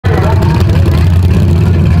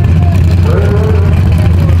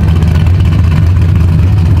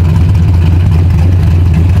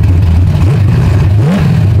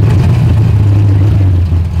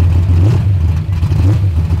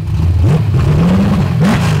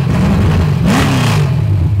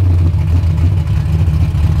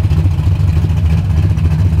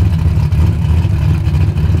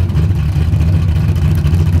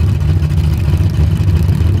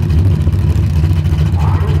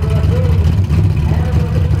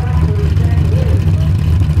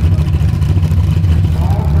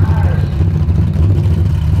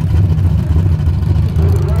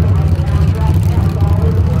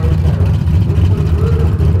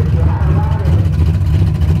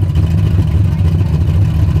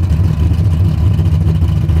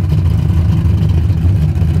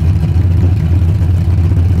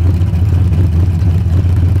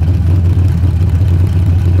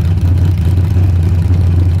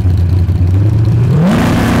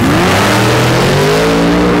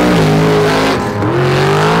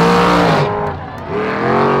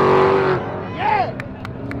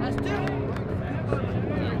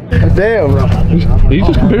Did you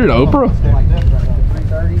just compare it to Oprah?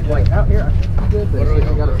 Like out here, I think it's good, but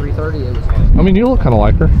I got a 330. It was. I mean, you look kind of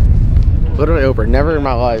like her. Literally Oprah. Never in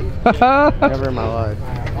my life. Never in my life.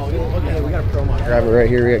 Okay, we got a Pro Mod driver right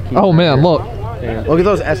here. We got oh man, look. Yeah. Look at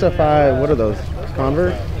those SFI. What are those?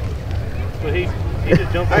 Converse? So he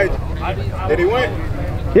just jumped. Hey, did he win?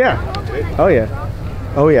 Yeah. Oh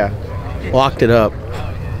yeah. Oh yeah. Locked it up.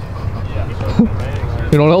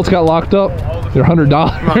 You know what else got locked up? Your $100.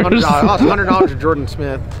 I lost $100 to Jordan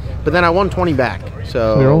Smith, but then I won 20 back.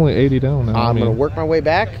 So you're only 80 down now. I'm gonna work my way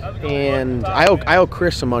back, and I owe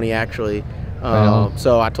Chris some money actually.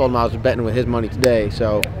 So I told him I was betting with his money today.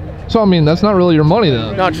 So I mean, that's not really your money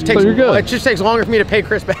then. no, it just takes. So you're good. It just takes longer for me to pay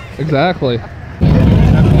Chris back. Exactly.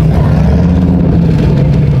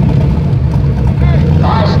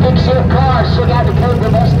 Nice fix your car. She got the code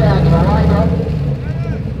with us down. You line up.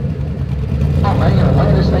 Oh man, look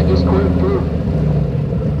at this thing is quick too.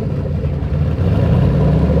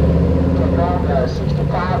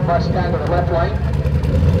 65 Mustang to the left lane.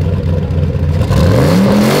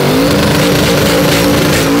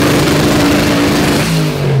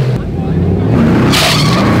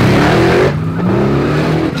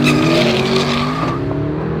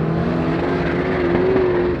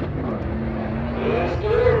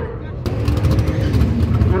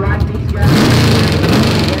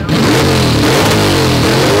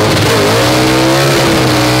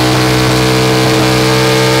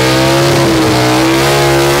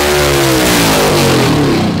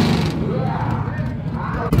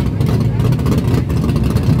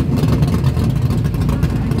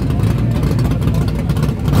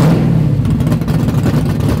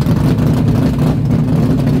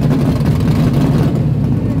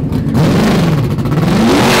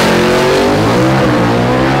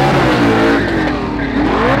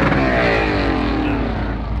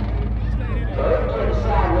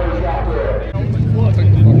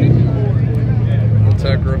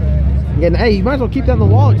 Hey, you might as well keep that in the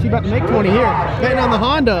wallet. She's about to make 20 here. Betting on the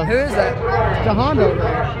Honda. Who is that? It's a Honda over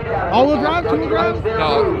there. All-wheel drive? Two-wheel drive?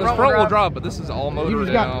 No, it's front-wheel drive, but this is all-motor. You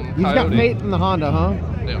just got faith in the Honda, huh?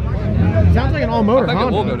 Yeah. Sounds like an all-motor Honda. I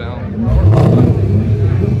think it will go down.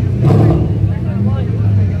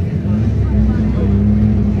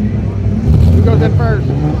 Who goes in first?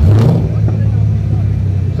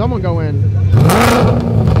 Someone go in.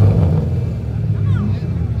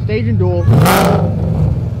 Stage and duel.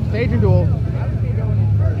 Stage and duel.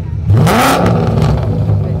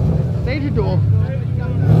 Stage and duel.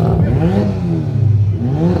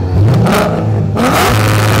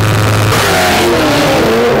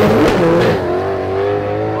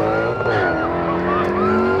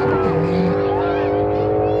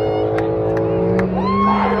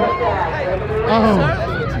 Oh,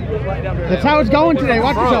 that's how it's going today.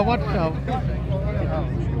 Watch yourself. Watch yourself.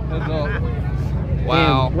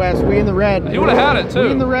 Wow. Man, Wes, we in the red. He would have had it too.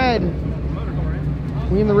 We in the red.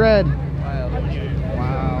 We in the red.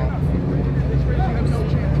 Wow.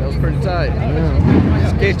 That was pretty tight. Yeah.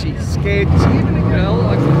 Sketchy. Sketchy. You know,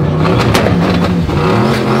 like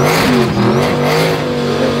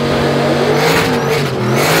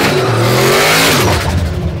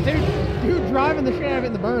dude driving the Chevy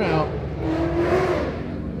in the burnout.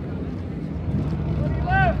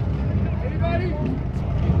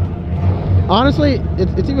 Honestly,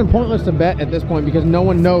 it's even pointless to bet at this point because no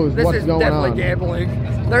one knows what's going on. This is definitely gambling.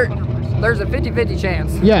 There's a 50-50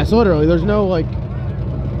 chance. Yes, literally. There's no like.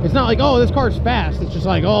 It's not like, oh, this car's fast. It's just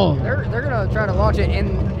like, oh. They're gonna try to launch it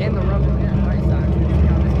in the road.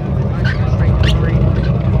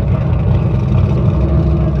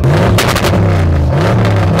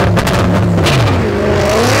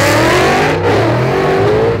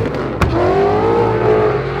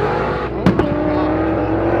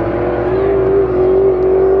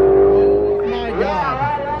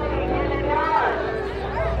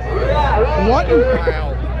 What?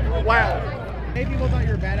 Wow. Maybe people thought you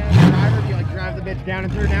were a badass driver if you like drive the bitch down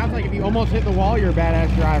and through. Now it's like if you almost hit the wall, you're a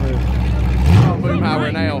badass driver. boom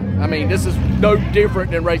power now. I mean, this is no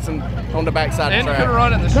different than racing on the backside of the track. And you could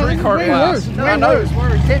run in the street car class. No, I know. It's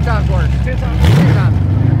worse. 10 times worse. 10 times. 10 times.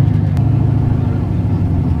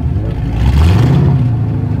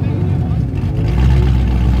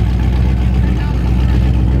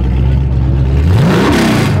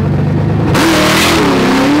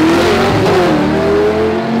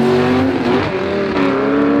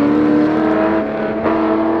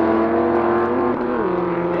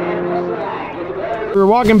 We're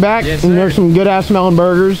walking back, and there's some good ass smelling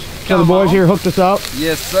burgers. So the boys here hooked us up.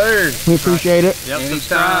 Yes, sir. We appreciate it. Yep,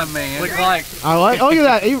 anytime, man. Click like. I like. Oh, look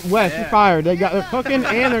at that. Wes, you're fired. They're cooking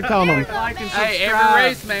and they're telling them. Hey, every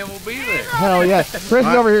race, man, will be there. Hell yeah. Chris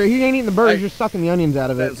is over here. He ain't eating the burger. He's just sucking the onions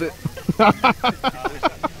out of it. That's it.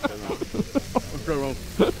 Let's go, Ron.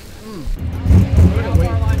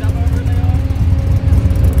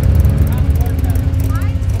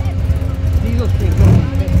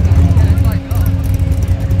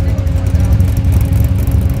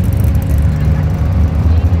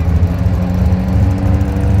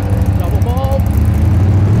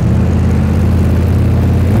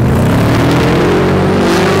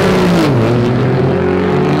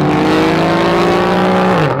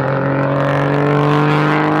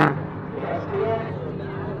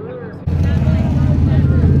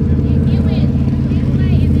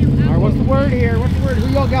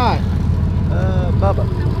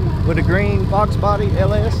 Bubba with a green box body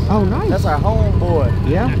LS. Oh, nice. That's our homeboy.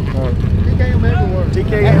 Yeah. TKM everywhere.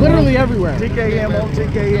 TKM. Literally everywhere. TKM on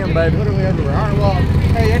TKM, baby. Literally everywhere. All right, well,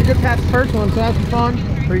 hey, you had a good pass the first one, so that's some fun.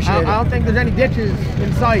 Appreciate it. I don't think there's any ditches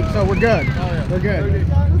in sight, so we're good. We're good.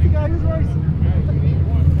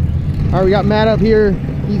 All right, we got Matt up here.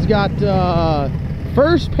 He's got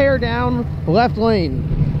first pair down, left lane.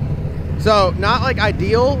 So not like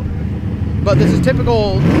ideal, but this is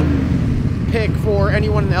typical pick for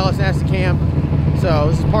anyone in the LS camp. So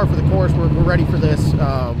this is par for the course. We're ready for this.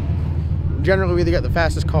 Generally, we either get the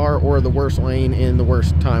fastest car or the worst lane in the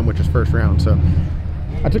worst time, which is first round. So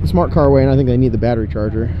I took the smart car away, and I think they need the battery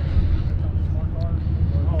charger.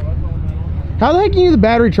 How the heck do you need the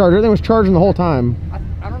battery charger? Everything was charging the whole time.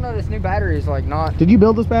 I don't know, this new battery is like not... Did you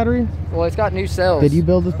build this battery? Well, it's got new cells. Did you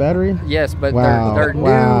build this battery? Yes, but Wow. they're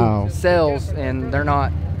Wow. new cells, and they're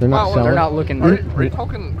not... They're not selling. They're not looking... Are you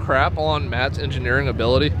talking crap on Matt's engineering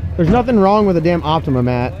ability? There's nothing wrong with a damn Optima,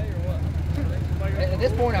 Matt. At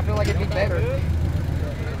this point, I feel like it'd be better.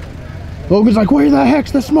 Logan's like, where the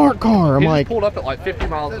heck's the smart car? I'm He like, just pulled up at like 50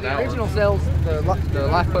 miles an The hour. original cells, the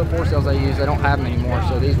LifePo 4 cells I use, they don't have them anymore,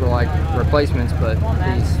 so these were like replacements, but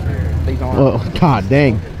these aren't. oh, god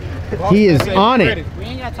dang. He is on it. We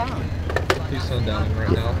ain't got time. He's sundowning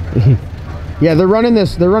right now. Yeah, they're running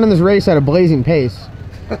this race at a blazing pace.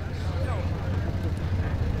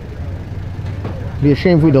 Be a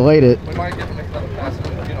shame if we delayed it. We might give him another pass,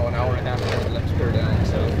 you know, an hour and a half before the next clear down,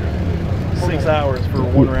 so. 6 hours for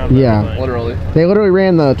one round. Yeah. Literally. They literally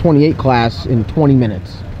ran the 28 class in 20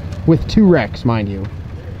 minutes. With 2 wrecks, mind you.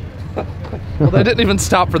 Well, they didn't even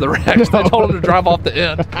stop for the wrecks. They told him to drive off the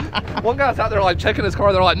end. One guy's out there like checking his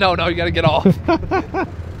car. They're like, no, you got to get off.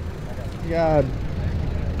 God.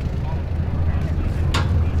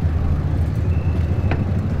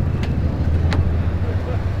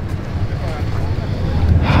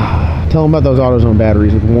 Tell them about those AutoZone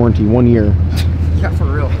batteries with warranty, 1 year. Yeah, for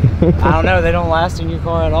real. I don't know. They don't last in your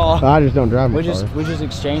car at all. I just don't drive my We car. just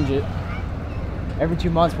exchange it. Every 2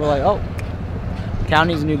 months, we're like, oh, cow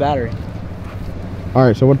needs a new battery. All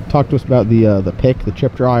right, so talk to us about the pick, the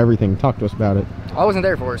chip draw, everything. Talk to us about it. I wasn't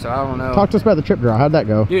there for it, so I don't know. Talk to us about the chip draw. How'd that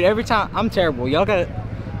go? Dude, every time I'm terrible. Y'all gotta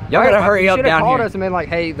hurry up You down called here. us and been like,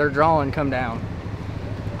 hey, they're drawing, come down.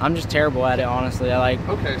 I'm just terrible at it, honestly. I like.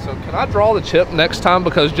 Okay, so can I draw the chip next time?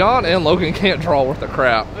 Because John and Logan can't draw worth the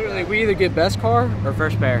crap. Literally, we either get best car or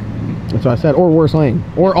first pair. That's what I said. Or worst lane.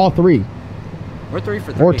 Or all 3. We're 3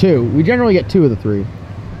 for 3. Or 2. We generally get 2 of the 3.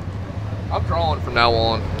 I'm drawing from now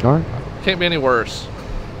on. All right. Can't be any worse.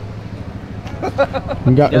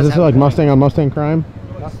 You got, is this like Mustang on Mustang crime?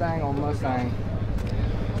 Mustang on Mustang.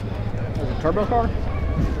 Is it a turbo car?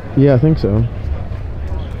 Yeah, I think so.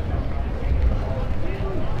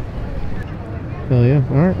 Hell yeah.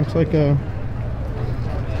 All right. Looks like a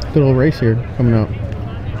good little race here coming up.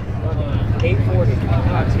 840.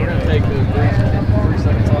 We're gonna take the 3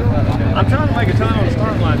 seconds off that. I'm trying to make a time on the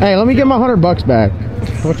start line. Hey, let me get my $100 back.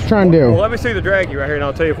 What you trying to do? Well, let me see the draggy right here, and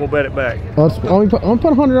I'll tell you if we'll bet it back. Let me put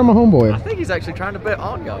 100 on my homeboy. I think he's actually trying to bet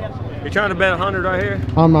on y'all. You're trying to bet 100 right here?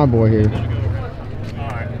 On my boy here. All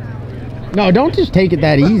right. No, don't just take it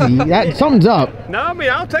that easy. Something's up. No, I mean,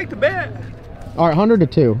 I'll take the bet. All right, 100 to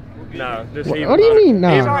 2. No, just What even do you 100. mean, no?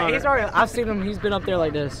 Even He's 100. already. I've seen him. He's been up there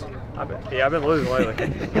like this. Yeah, I've been losing lately.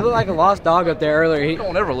 He looked like a lost dog up there earlier. You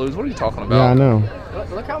don't ever lose. What are you talking about? Yeah, I know.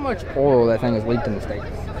 Look how much oil that thing has leaked in the States.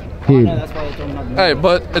 Dude. That's why they told him not to move. Hey,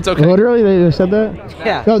 but it's okay. Literally, they just said that?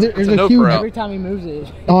 Yeah. No, there's a a no huge... pro. Every time he moves it.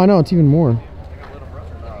 Oh, I know. It's even more.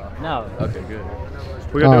 No. Okay, good.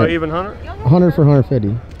 We gonna do an even 100? 100 for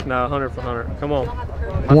 150. No, 100 for 100. Come on.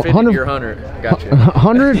 My 50 100 to your 100. Gotcha.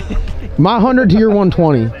 100? My 100 to your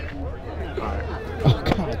 120. Oh,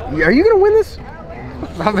 God. Are you going to win this?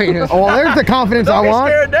 I mean, Oh, well, there's the confidence I Don't get want.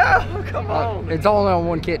 scared now. Come on. It's all on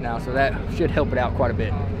one kit now, so that should help it out quite a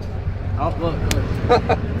bit. Oh, look.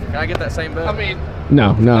 Can I get that same bet? I mean,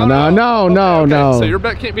 No. okay, so your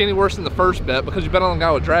bet can't be any worse than the first bet because you bet on the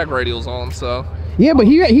guy with drag radials on. So Yeah, but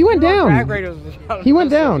he went down. Drag radials. He went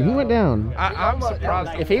down. He went down. I'm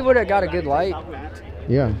surprised. If he would have got a good light,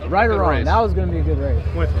 Yeah. Right or Good wrong, race. that was going to be a good race.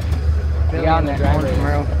 they got in that drag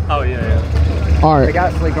radial. Oh yeah. All They right.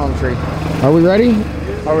 got sleeping on the tree. Are we ready?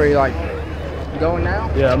 Are we like going now?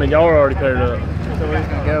 Yeah, I mean y'all are already paired up. So we're just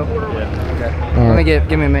gonna go. Yeah. Okay. All Let me right.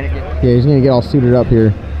 give me a minute. Yeah, he's gonna get all suited up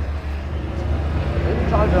here.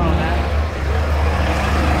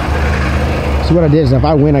 See what I did is if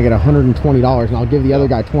I win, I get $120, and I'll give the other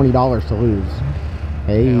guy $20 to lose.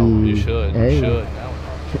 Hey. You should. Hey. You should.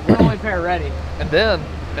 We're only pair ready. And then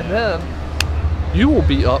you will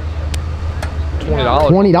be up $20.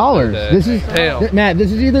 $20. This is Damn. Matt.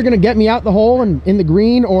 This is either gonna get me out the hole and in the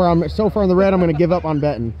green, or I'm so far in the red I'm gonna give up on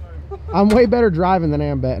betting. I'm way better driving than I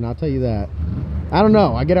am betting. I'll tell you that. I don't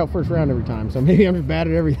know. I get out first round every time, so maybe I'm just bad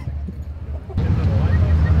at everything.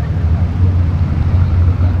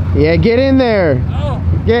 Yeah, get in there.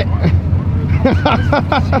 Get.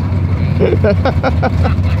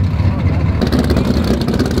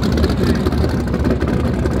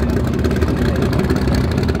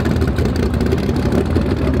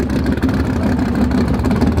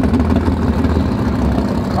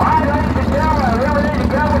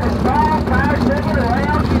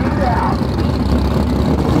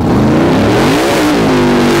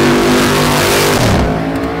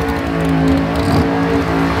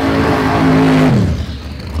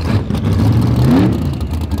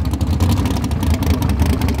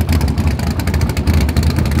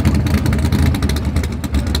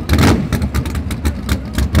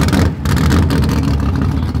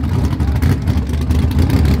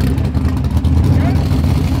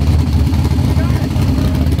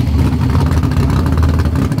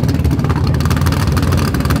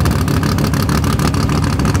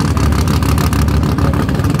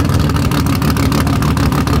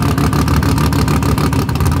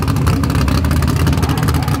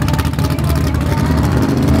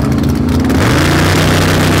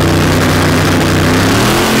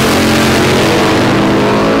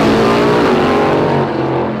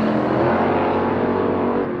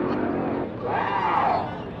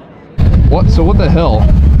 So what the hell?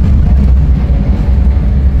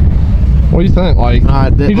 What do you think? Like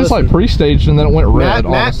he just like pre-staged and then it went red.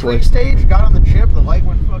 Matt Honestly, pre-staged, got on the chip, the light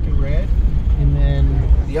went fucking red, and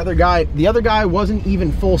then the other guy wasn't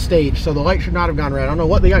even full stage, so the light should not have gone red. I don't know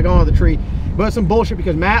what they got going on the tree, but it's some bullshit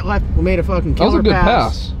because Matt made a fucking killer that was a good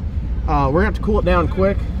pass. pass. We're gonna have to cool it down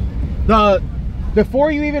quick.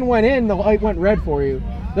 Before you even went in, the light went red for you.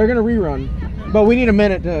 They're gonna rerun, but we need a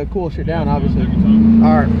minute to cool shit down, obviously.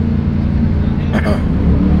 All right.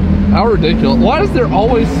 How ridiculous! Why is there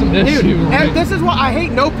always some issue? Dude, like, this is what I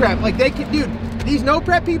hate. No prep, like dude, these no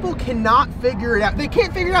prep people cannot figure it out. They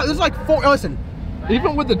can't figure it out. This is like listen,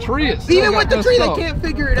 even with the tree, it's still even got with the messed tree, up. they can't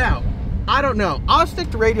figure it out. I don't know. I'll stick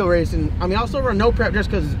to radial racing. I mean, I'll still run no prep just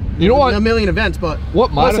because you know what? A million events. But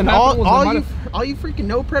what might listen, have happened was all you freaking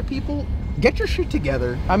no prep people, get your shit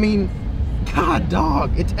together. I mean, God,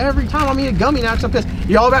 dog, it's every time I'm eating a gummy now. 'Cause I'm pissed.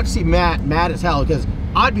 You're all about to see Matt mad as hell because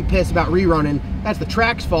I'd be pissed about rerunning. That's the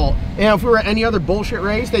track's fault. And if we were at any other bullshit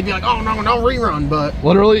race, they'd be like, oh no, no rerun. But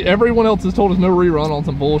literally everyone else has told us no rerun on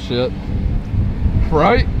some bullshit,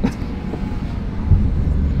 right?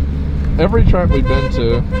 Every track we've been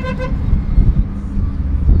to.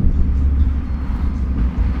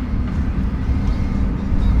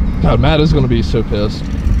 God, Matt is going to be so pissed.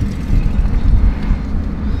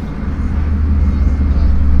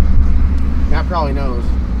 Matt probably knows.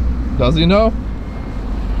 Does he know?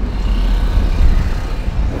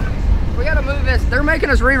 We gotta move this. They're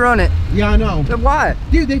making us rerun it. Yeah, I know. Then why?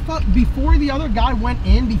 Dude, they fucked before the other guy went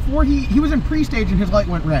in, before he was in pre-stage and his light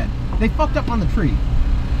went red. They fucked up on the tree.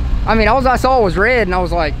 I mean, all I saw was red, and I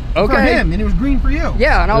was like, okay. For him, and it was green for you.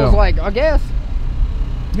 Yeah, and I was like, I guess.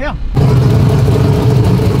 Yeah.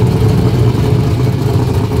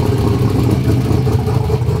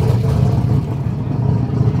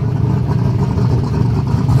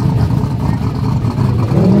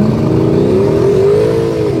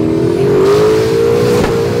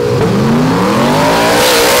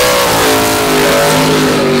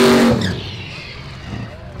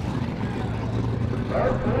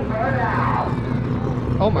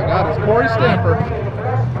 Oh my God, it's Corey Stamper.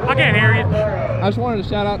 I can't hear you. I just wanted to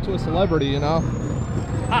shout out to a celebrity, you know?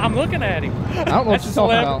 I'm looking at him. I don't know what you're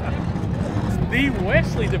talking about. It's the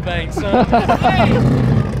Wesley debate, son.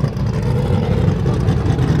 Hey!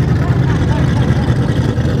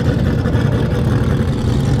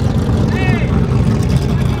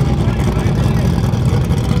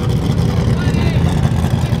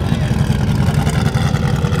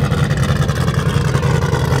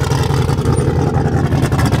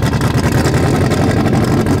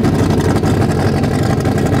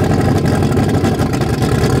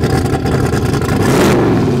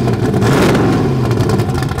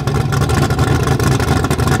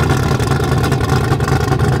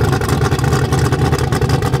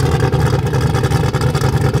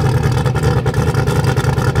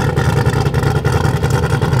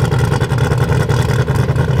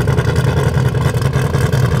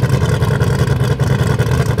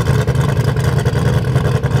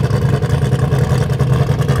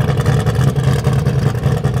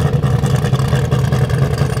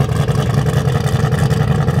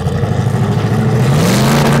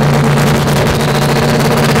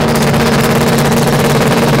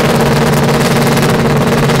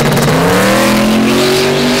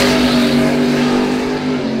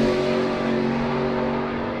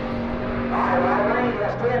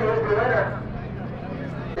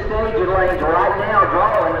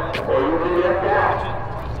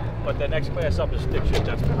 next class up is stick shift.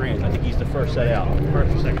 That's for Grant. I think he's the first set out.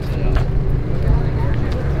 First or second set out.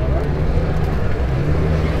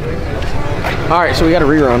 All right, so we got a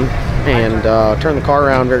rerun and turn the car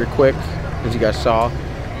around very quick, as you guys saw.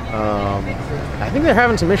 I think they're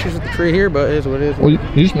having some issues with the tree here, but it is what it is. Well, you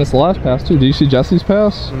just missed the last pass too. Did you see Jesse's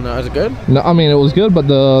pass? No, is it good? No, I mean it was good, but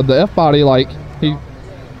the F body, like the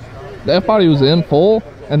F body was in full,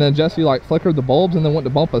 and then Jesse like flickered the bulbs and then went to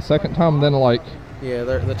bump a second time, and then like yeah,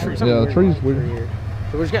 the tree. Yeah, the tree's weird. Here.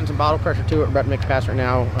 So we're just getting some bottle pressure to it. We're about to make a pass right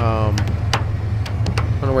now. I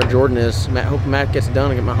don't know where Jordan is. Hope Matt gets it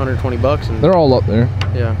done and get my 120 bucks. And they're all up there.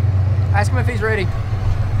 Yeah. Ask him if he's ready.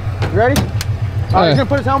 You ready? All right, he's gonna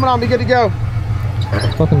put his helmet on. Be good to go.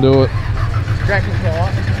 Let's fucking do it. Traction control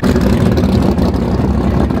off.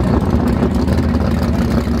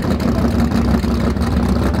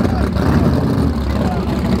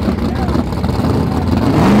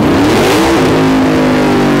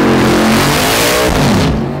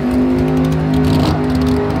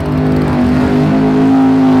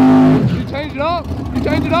 You change it up. You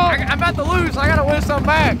change it up. I'm about to lose. I gotta win some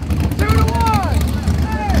back. 2-1.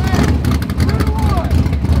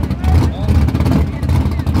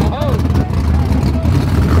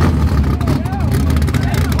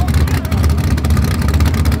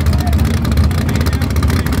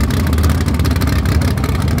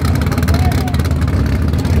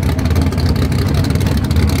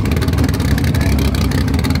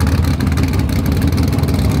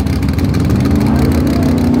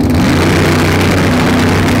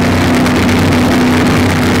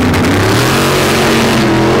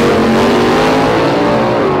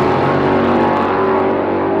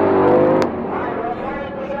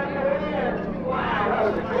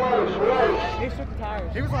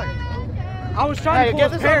 He was like, I was trying to pull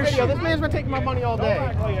get his this on parachute. video. This man's been taking my money all day.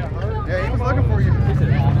 Oh, yeah. Yeah, he was looking for you.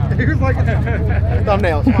 He was like,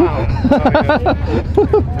 Thumbnails. Wow.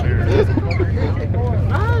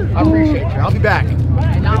 I appreciate you. I'll be back.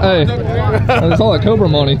 Hey, that's all that Cobra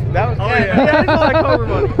money. That was yeah, that's all that Cobra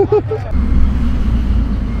money.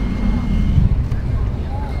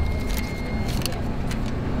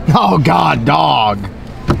 Oh God, dog.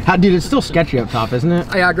 How, dude, it's still sketchy up top, isn't it?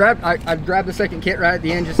 Yeah, I grabbed the second kit right at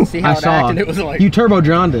the end just to see how I it saw. acted. It was like You turbo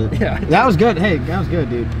John did. Yeah. That was good. Hey, that was good,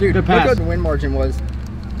 dude. dude, good look pass. what the wind margin was.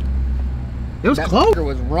 It was That close.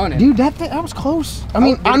 was running. Dude, that was close. I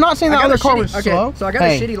mean, I'm not saying I that got other a car shitty- was okay, slow. So I got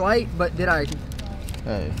a shitty light, but did I?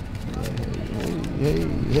 Hey.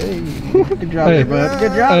 Good job there, bud.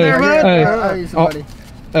 Good job Hey, there, bud. hey. I owe you somebody.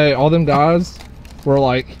 Hey, all them guys were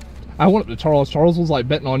like, I went up to Charles. Charles was like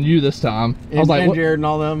betting on you this time. I was like, and what? Jared and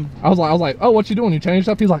all them. I was like, oh, what you doing? You changed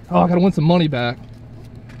up? He's like, oh, I gotta win some money back.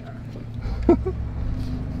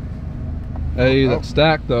 Hey, that's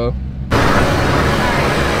stacked though.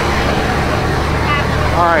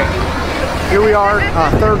 All right, here we are,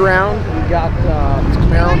 third round. We got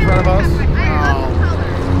Camaro in front of us.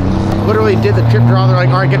 Literally did the chip draw. They're like,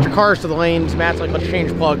 all right, get your cars to the lanes. Matt's like, let's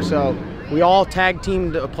change plugs. So we all tag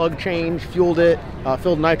teamed a plug change, fueled it,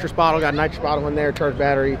 filled nitrous bottle, got a nitrous bottle in there, charged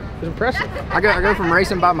battery. It was impressive. I go from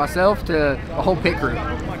racing by myself to a whole pit crew.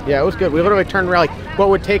 Yeah, it was good. We literally turned around, like, what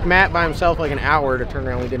would take Matt by himself like an hour to turn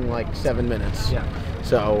around, we did in like 7 minutes. Yeah.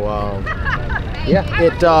 So, yeah,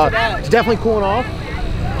 it's definitely cooling off.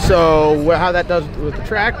 So, how that does with the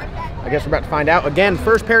track, I guess we're about to find out. Again,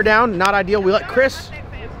 first pair down, not ideal. We let Chris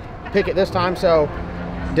pick it this time. So,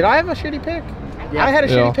 did I have a shitty pick? Yeah. I had a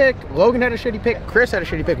shitty pick. Logan had a shitty pick. Chris had a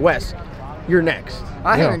shitty pick. Wes, you're next.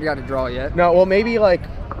 I haven't got a draw yet. No, well, maybe like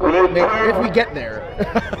if we get there.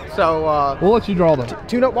 So, We'll let you draw them.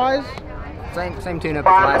 tune-up wise, Same tune-up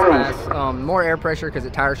as last pass. More air pressure because the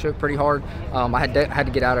tire shook pretty hard. I had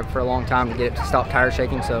to get out of it for a long time to get it to stop tire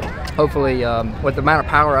shaking. So hopefully, with the amount of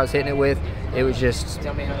power I was hitting it with, it was just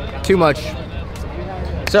too much.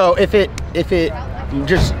 so if it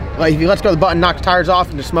just like if you let's go the button, knock the tires off,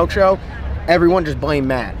 and the smoke show, everyone just blame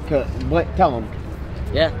Matt. Tell him.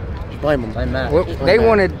 Yeah. Just blame him. Blame Matt. Well, they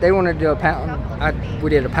wanted to do a pound. We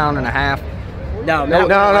did 1.5 pounds. No,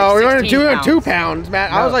 No, we went 2 pounds. pounds,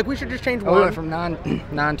 Matt. I was like, we should just change We one. went from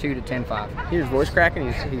 9.2 to 10.5. Here's voice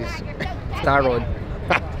cracking. He's Thyroid.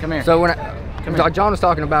 Come here. So when John was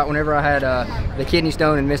talking about whenever I had the kidney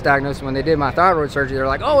stone and misdiagnosed, when they did my thyroid surgery, they're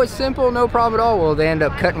like, oh, it's simple, no problem at all. Well, they end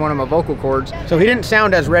up cutting one of my vocal cords. so he didn't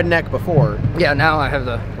sound as redneck before. Yeah, now I have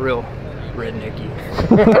the real rednecky.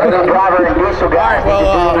 Alright,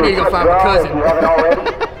 well, I need to go find my cousin.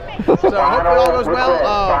 so hopefully all goes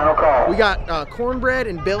well. We got cornbread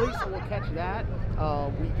and Billy, so we'll catch that.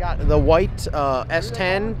 We got the white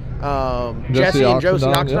S10, Jesse and Josie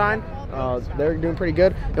Oxidine. They're doing pretty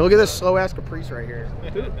good. And look at this slow ass Caprice right here.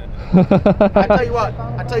 I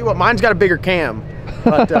tell you what, mine's got a bigger cam.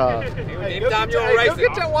 But Go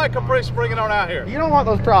get that white Caprice, bring it on out here. You don't want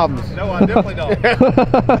those problems. No, I definitely don't.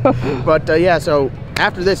 But yeah, so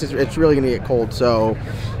after this, it's really gonna get cold. So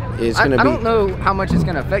it's gonna be. I don't know how much it's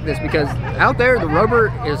gonna affect this because out there the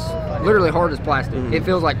rubber is literally hard as plastic. It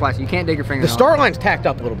feels like plastic. You can't dig your finger. The start line's tacked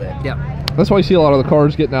up a little bit. Yeah. That's why you see a lot of the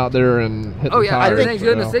cars getting out there and hitting Oh yeah, tires, everything's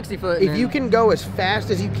good in a 60 foot. If you can go as fast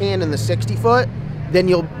as you can in the 60 foot, then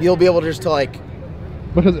you'll be able to just to like.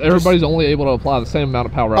 Because everybody's only able to apply the same amount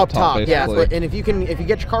of power up top, basically. yeah. And if you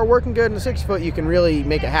get your car working good in the 60 foot, you can really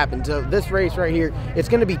make it happen. So this race right here, it's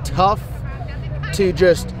going to be tough to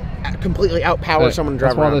just completely outpower someone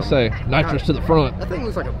driving around. That's why they say nitrous to the front. That thing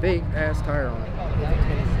looks like a big ass tire on it.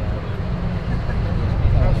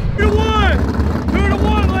 2 to 1! 2 to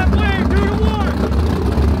 1, left lane, 2 to 1!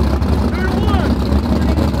 2 to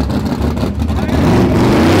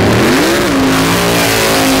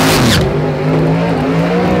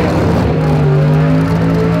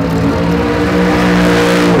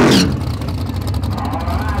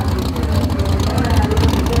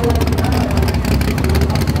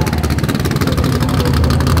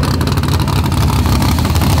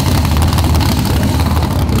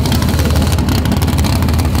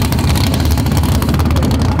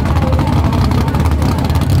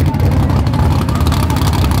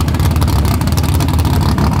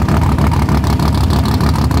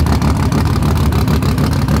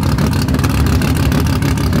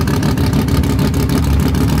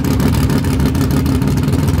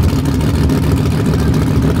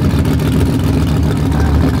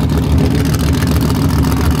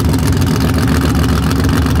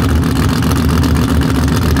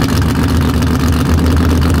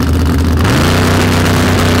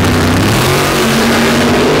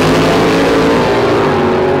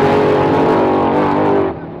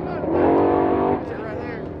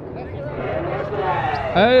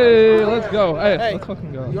Hey, let's go. Hey, let's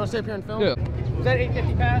fucking go. You want to stay up here and film? Yeah. Was that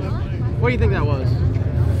 850 pass? What do you think that was?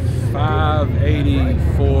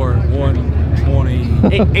 584, 120.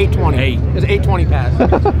 820. 8. It was 820 pass.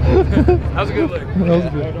 That was a good look. That was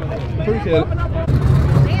good. Appreciate it.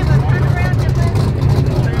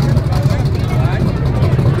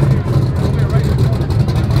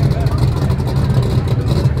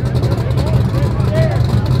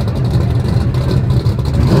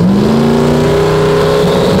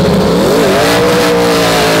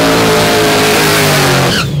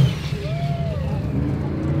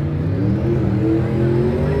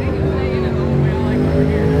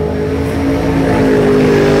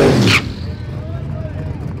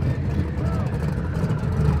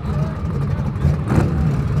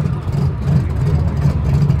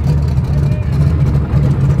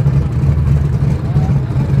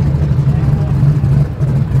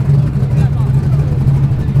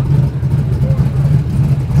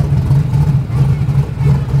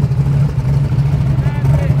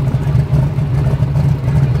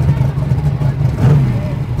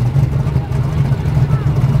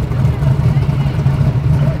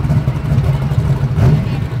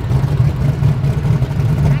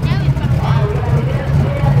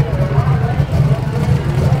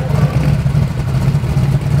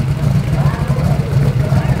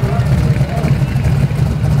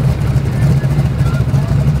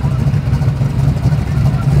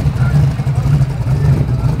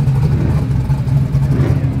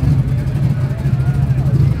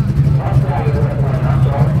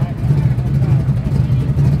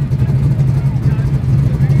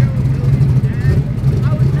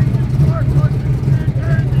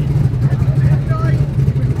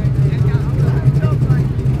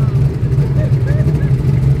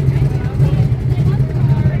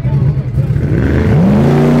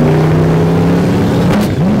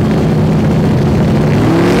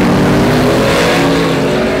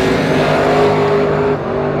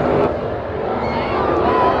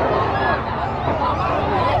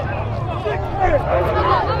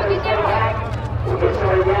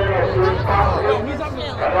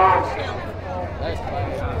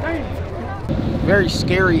 Very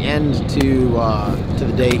scary end to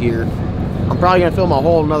the day here. I'm probably gonna film a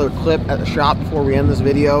whole another clip at the shop before we end this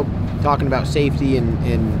video, talking about safety and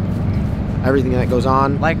everything that goes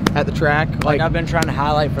on at the track. Like I've been trying to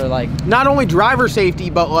highlight for not only driver safety,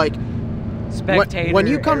 but like spectator. When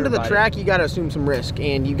you come everybody. to the track, you got to assume some risk,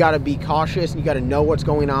 and you got to be cautious, and you got to know what's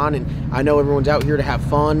going on. And I know everyone's out here to have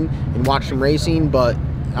fun and watch some racing, but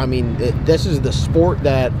I mean, this is the sport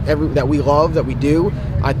that we love, that we do.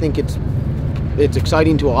 I think it's it's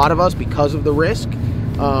exciting to a lot of us because of the risk.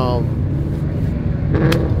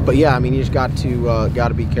 But yeah, I mean, you just got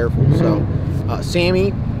to be careful. So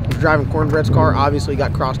Sammy was driving Cornbread's car, obviously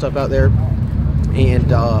got crossed up out there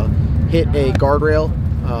and hit a guardrail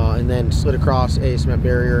and then slid across a cement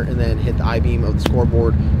barrier and then hit the I-beam of the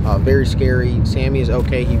scoreboard. Very scary. Sammy is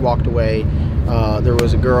okay. He walked away. There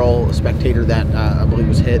was a girl, a spectator that I believe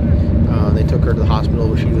was hit. They took her to the hospital,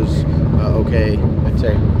 but she was okay. I'd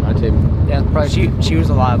say. Yeah, probably she was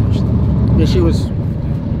alive. Yeah, she was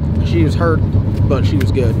hurt, but she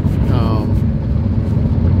was good.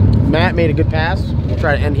 Matt made a good pass. We'll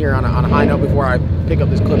try to end here on a high note before I pick up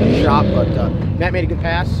this clip in the shop. But Matt made a good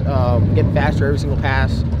pass. Getting faster every single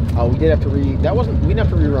pass. We did have to we didn't have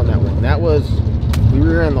to rerun that one. We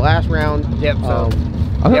reran the last round. Yep. So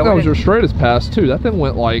I think that was your straightest pass too. That thing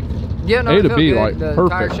went like yeah, no, A to B, good. like the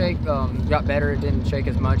perfect. tire shake got better. It didn't shake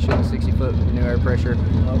as much in the 60 foot with the new air pressure,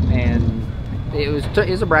 and it was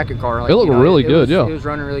a bracket car. Like, it looked really good. Yeah, it was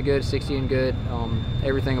running really good, 60 and good.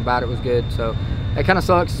 Everything about it was good. So it kind of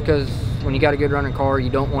sucks because when you got a good running car, you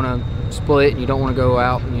don't want to split and you don't want to go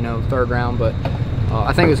out, third round. But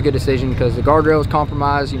I think it was a good decision because the guardrail was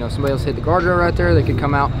compromised. Somebody else hit the guardrail right there, they could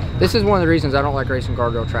come out. This is one of the reasons I don't like racing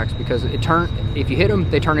guardrail tracks, because if you hit them,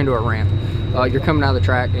 they turn into a ramp. You're coming out of the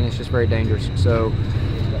track and it's just very dangerous. So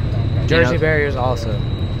Jersey barriers also.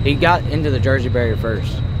 He got into the Jersey barrier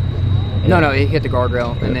first. No, he hit the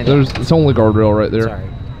guardrail and then it's only guardrail right there. Sorry.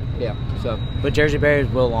 Yeah. So but Jersey barriers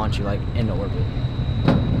will launch you like into orbit.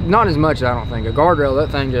 Not as much, I don't think. A guardrail,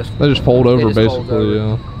 that thing just They just fold over folds basically. over.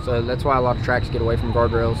 Yeah. So that's why a lot of tracks get away from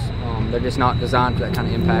guardrails. They're just not designed for that kind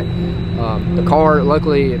of impact. The car,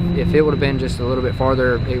 luckily, if it would have been just a little bit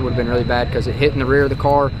farther, it would have been really bad because it hit in the rear of the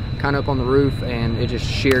car, kind of up on the roof, and it just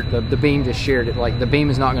sheared, the beam just sheared it. Like, the beam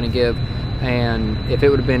is not going to give, and if it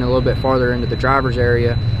would have been a little bit farther into the driver's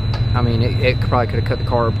area, I mean, it probably could have cut the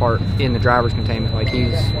car apart in the driver's containment. Like,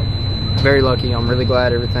 he's very lucky. I'm really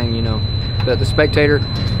glad everything, But the spectator,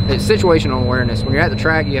 it's situational awareness. When you're at the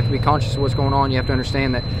track, you have to be conscious of what's going on. You have to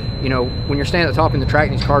understand that, when you're standing at the top in the track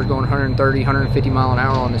and these cars going 130, 150 mile an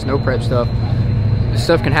hour on this no prep stuff, this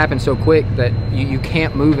stuff can happen so quick that you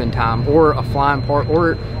can't move in time, or a flying part,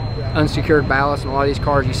 or unsecured ballast. And a lot of these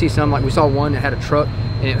cars, you see some, like we saw one that had a truck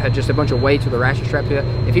and it had just a bunch of weights with a ratchet strap to it.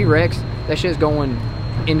 If he wrecks, that shit's going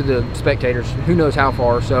into the spectators who knows how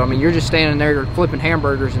far. So I mean, you're just standing there flipping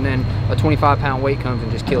hamburgers and then a 25-pound weight comes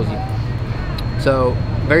and just kills you. So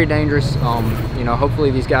very dangerous.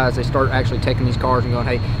 Hopefully these guys, they start actually taking these cars and going,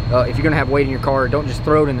 hey, if you're gonna have weight in your car, don't just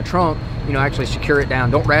throw it in the trunk, actually secure it down.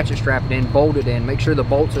 Don't ratchet strap it in, bolt it in, make sure the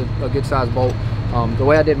bolt's a good size bolt. The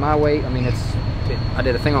way I did my weight, I mean, I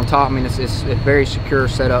did a thing on top. I mean, it's a very secure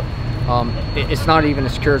setup. It's not even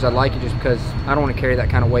as secure as I'd like it, just because I don't want to carry that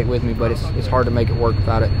kind of weight with me, but it's hard to make it work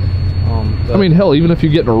without it. I mean, hell, even if you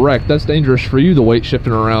get in a wreck, that's dangerous for you, the weight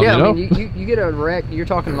shifting around. Yeah, I mean, you get a wreck, you're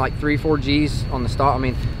talking like 3-4 G's on the stop. I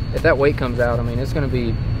mean, if that weight comes out, I mean, it's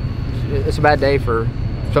a bad day for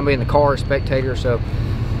somebody in the car, a spectator. So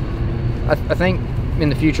I think in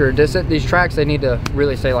the future, these tracks, they need to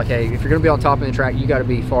really say, like, hey, if you're gonna be on top of the track, you got to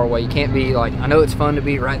be far away. You can't be like, I know it's fun to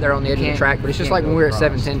be right there on the edge of the track, but it's just like when we were at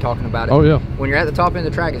 710 talking about it. Oh yeah. When you're at the top end of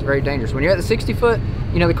the track, it's very dangerous. When you're at the 60 foot,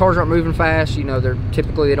 the cars aren't moving fast. They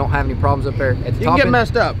don't have any problems up there. At the You top can get end,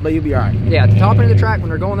 messed up, but you'll be all right. yeah, at the top end of the track, when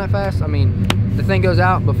they're going that fast, I mean, the thing goes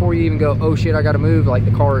out before you even go, oh shit, I got to move. Like,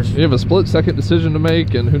 the car is. You have a split-second decision to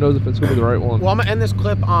make, and who knows if it's going to be the right one. Well, I'm gonna end this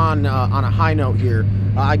clip on a high note here.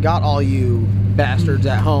 I got all you bastards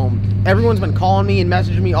at home. Everyone's been calling me and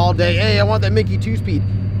messaging me all day. Hey, I want that Mickey 2-speed.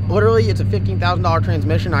 Literally, it's a $15,000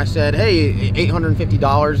 transmission. I said, hey,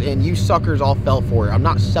 $850, and you suckers all fell for it. I'm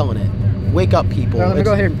not selling it. Wake up, people. Let me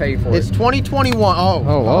go ahead and pay you for It's it. 2021.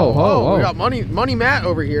 Oh. We got money Matt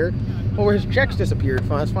over here. Oh, where his checks disappeared.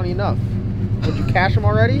 That's funny enough. Did you cash them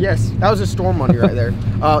already? Yes. That was a storm money right there.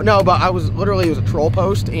 No, but it was a troll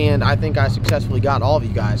post, and I think I successfully got all of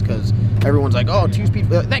you guys, because everyone's like, oh, 2-speed.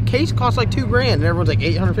 That case costs like $2 grand, and everyone's like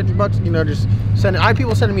 $850. Just send it. I have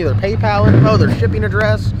people sending me their PayPal info, their shipping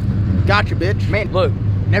address. Gotcha, bitch. Man, look,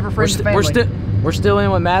 never friends the family. We're still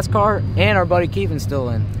in with Matt's car, and our buddy Keevan's still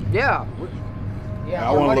in. Yeah. Yeah,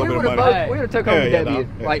 I want a little bit of money. We would have took home the W.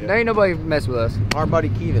 There ain't nobody mess with us. Our buddy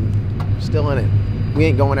Keevan, still in it. We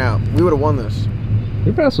ain't going out. We would have won this.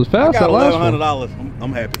 Your pass was I fast. got That last one. $1,100.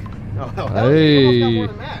 I'm happy. Hey.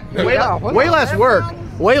 Way less work.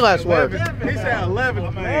 Way less work. He said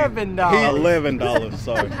 $11.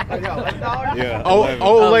 Sorry. Yeah.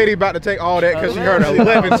 Old lady about to take all that because she heard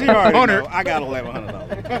 11. She already know. I got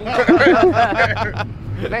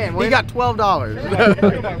 $1,100. Man, We got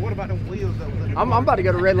 $12. What about them wheels? I'm about to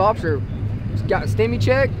go to Red Lobster. Got a stimmy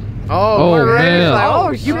check. Oh, Oh, man.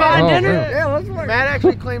 Oh, you buying Oh, dinner? man. Yeah, let's work. Matt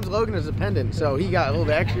actually claims Logan is a pendant, so he got a little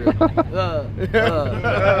bit extra.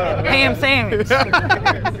 Ham sandwich. All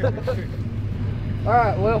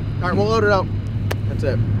right, well, All right, we'll load it up. That's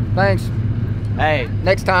it. thanks. Hey,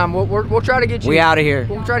 Next time, we'll try to get you. we out of here.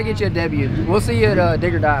 We'll try to get you a W. We'll see you at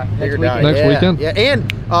Dig or Die next weekend. Next weekend? Yeah,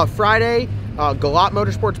 and Friday, Galat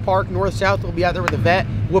Motorsports Park, north-south, we'll be out there with the vet,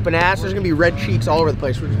 whooping ass. There's going to be red cheeks all over the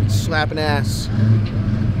place. We're going to be slapping ass.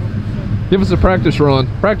 Give us a practice run.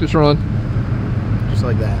 Practice run. Just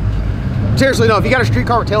like that. Seriously, no, if you got a street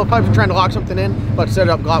car with tailpipes and trying to lock something in, let's set it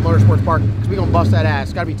up Galat Motorsports Park, because we're going to bust that ass.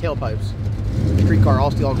 It's got to be tailpipes. Street car,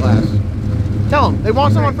 all steel glass. Tell them, they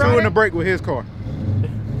want someone Friday? Two in the brake with his car.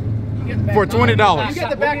 For $20. You got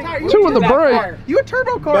the back tire. Two in the brake. You a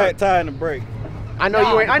turbo car? Back tire in the brake. I know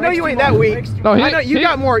you ain't. I know you ain't that weak. No, I know you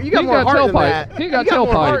got more. You got more heart than that. He got you got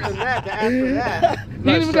more heart tailpipes. than that to ask for that. He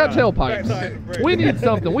ain't even got tailpipes. We need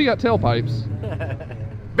something. We got tailpipes.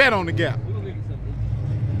 Bet on the gap.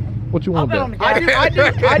 What you want to bet?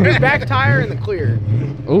 I do back tire in the clear.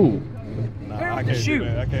 Ooh. Clear with the shoe.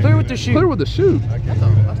 Clear with the shoe. Clear with the shoe.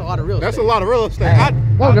 That's a lot of real estate. That's a lot of real estate.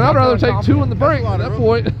 Logan, I'd rather take two in the brake at that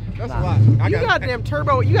point. That's a lot. You got damn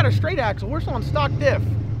turbo. You got a straight axle. We're still on stock diff.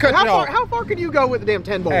 Cut How it far? off. How far can you go with the damn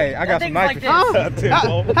 10 bolt? Hey, I got some thing's like nitrous. this. Huh? 10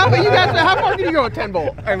 volt. How far can you go with 10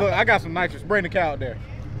 bolt? Hey, look, I got some nitrous. Bring the cow out there.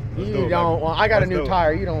 You don't want. I got a new do it.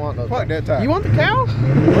 tire. You don't want those. Fuck that tire. You want the cow?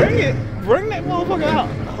 Bring it. Bring that motherfucker out.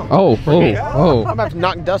 Oh, I'm about to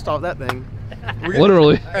knock dust off that thing.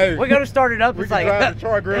 literally. Hey, We gotta start it up. we It's can like drive the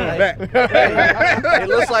Troy Grill back. It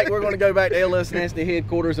looks like we're going to go back to LS Nasty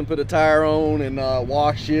headquarters and put a tire on and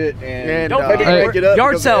wash it and Don't maybe forget, crank it up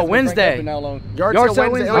yard because sale it hasn't been cranked Wednesday. up in how long? Yard Yard sale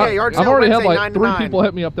sale Wednesday. Wednesday. Oh, yeah, yard I've sale already had Wednesday, like 9 to 3 9. people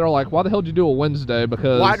hit me up there like, why the hell did you do a Wednesday?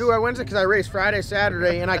 Because Why do I Wednesday? Because I race Friday,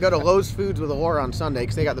 Saturday, and I go to Lowe's Foods with Allura on Sunday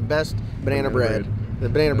because they got the best banana bread. The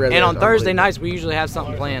banana bread. and there on is Thursday unbelievable. nights we usually have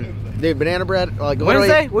something planned. Dude, banana bread. Like literally,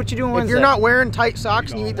 Wednesday? What you doing If Wednesday? you're not wearing tight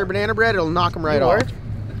socks and you eat their banana bread, it'll knock them right off.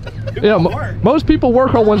 yeah, most people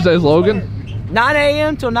work on Wednesdays, Logan. 9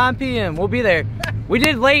 a.m. till 9 p.m. We'll be there. We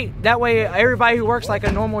did late. That way everybody who works like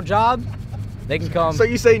a normal job, they can come. So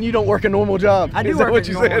you saying you don't work a normal job? I do Is that work what a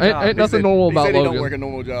you normal said? job. Ain't nothing normal He about said he don't Logan. work a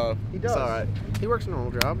normal job. He does. It's all right. He works a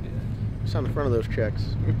normal job. It's on the front of those checks.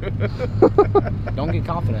 Don't get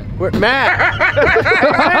confident. Matt!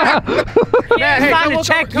 He hasn't hey, signed come a look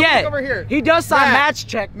check over- come yet. look over here. He does sign Matt, match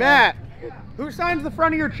check. Matt! Who signs the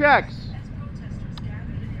front of your checks?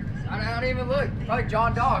 I don't even look. Probably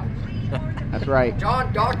John Dock. That's right.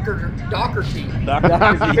 John Docherty. I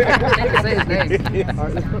can't even say his name.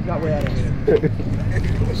 Alright, let's put that way out of here.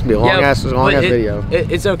 This will be a long Yeah, ass but video.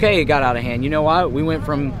 It's okay. It got out of hand. You know why? We went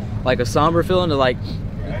from like a somber feeling to like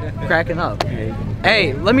cracking up.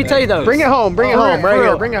 Hey, let me tell you those. Bring it home, bring it home, right For here,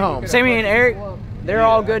 real. bring it home. Sammy and Eric, they're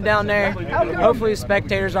all good down there. Hopefully the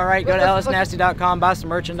spectators all right. Go to lsnasty.com, buy some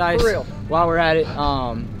merchandise For real. while we're at it.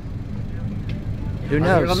 Who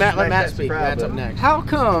knows? Let Matt speak. Matt's up next. How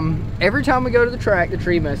come every time we go to the track, the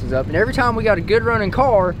tree messes up, and every time we got a good running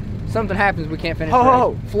car, something happens, we can't finish the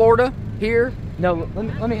Ho, race? Florida, here. No,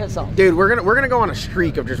 let me hit something. Dude, we're gonna go on a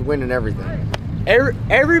streak of just winning everything.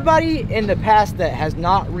 Everybody in the past that has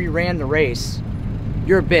not reran the race,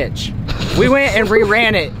 you're a bitch. We went and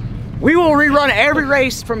reran it. We will rerun every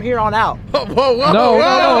race from here on out. Whoa, whoa, whoa! No,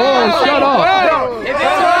 shut up. If it's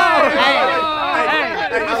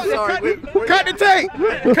I'm sorry. Cut the tape.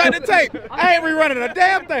 Cut the tape. I ain't rerunning a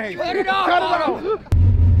damn thing. Cut it off.